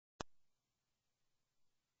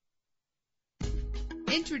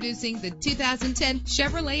Introducing the 2010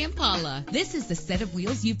 Chevrolet Impala. This is the set of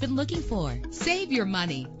wheels you've been looking for. Save your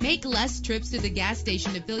money. Make less trips to the gas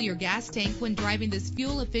station to fill your gas tank when driving this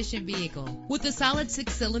fuel-efficient vehicle. With a solid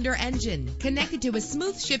 6-cylinder engine connected to a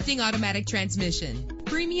smooth shifting automatic transmission.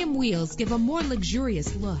 Premium wheels give a more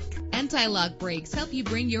luxurious look. Anti-lock brakes help you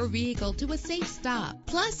bring your vehicle to a safe stop.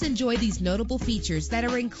 Plus, enjoy these notable features that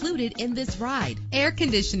are included in this ride: air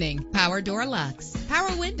conditioning, power door locks,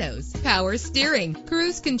 power windows, power steering,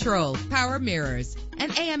 cruise control, power mirrors,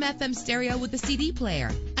 an AM/FM stereo with a CD player,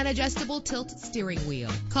 an adjustable tilt steering wheel.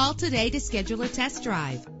 Call today to schedule a test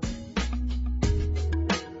drive.